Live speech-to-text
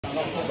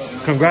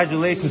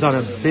Congratulations on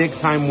a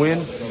big-time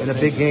win and a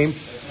big game.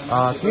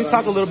 Can you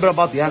talk a little bit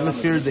about the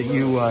atmosphere that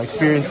you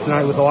experienced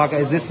tonight with Oaxaca?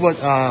 Is this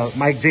what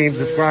Mike James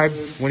described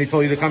when he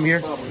told you to come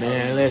here?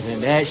 Man,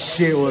 listen, that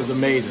shit was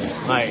amazing.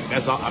 Like,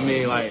 that's all. I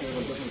mean, like,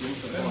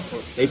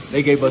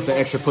 they gave us the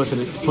extra push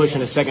in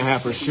the second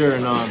half for sure.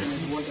 And I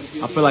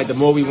feel like the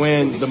more we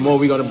win, the more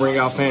we're going to bring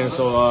out fans.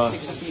 So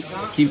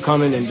keep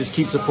coming and just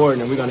keep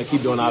supporting, and we're going to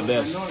keep doing our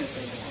best.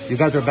 You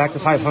guys are back to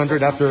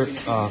 500 after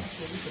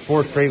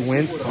 4 straight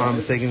wins, if I'm not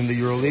mistaken, in the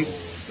EuroLeague.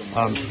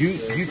 Do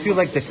you feel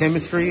like the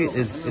chemistry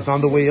is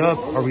on the way up?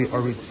 Are we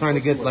trying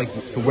to get like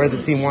to where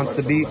the team wants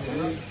to be?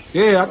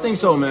 Yeah, I think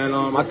so, man.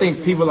 I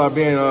think people are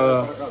being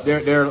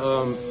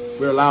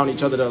we're allowing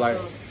each other to like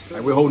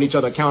we're holding each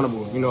other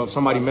accountable. You know, if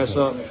somebody mess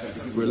up,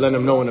 we're letting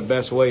them know in the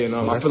best way. And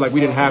I feel like we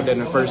didn't have that in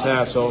the first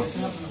half, so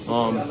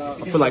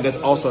I feel like that's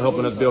also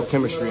helping us build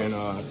chemistry. And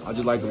I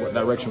just like the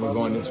direction we're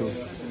going into.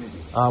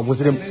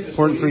 Was it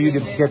important for you to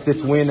get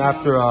this win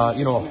after a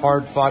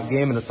hard-fought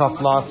game and a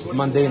tough loss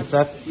Monday and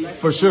Seth?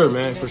 For sure,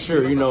 man. For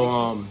sure. You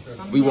know,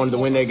 we wanted to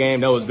win that game.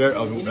 That was a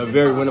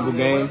very winnable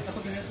game.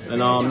 And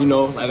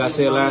like I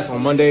said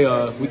on Monday,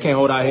 we can't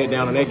hold our head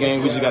down in that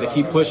game. We just got to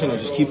keep pushing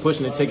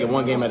and take it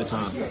one game at a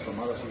time.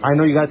 I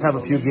know you guys have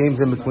a few games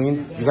in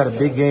between. You got a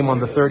big game on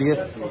the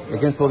 30th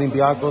against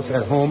Olympiacos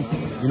at home.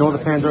 You know the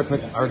fans are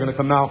going to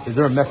come out. Is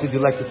there a message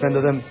you'd like to send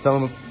to them?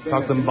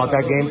 Talk to them about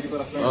that game?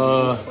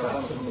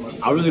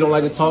 I really don't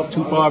like to talk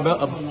too far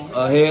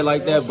ahead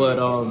like that, but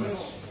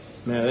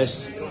man,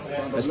 let's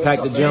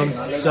pack the gym,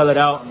 sell it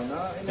out,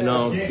 and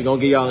we're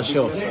gonna get y'all a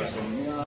show.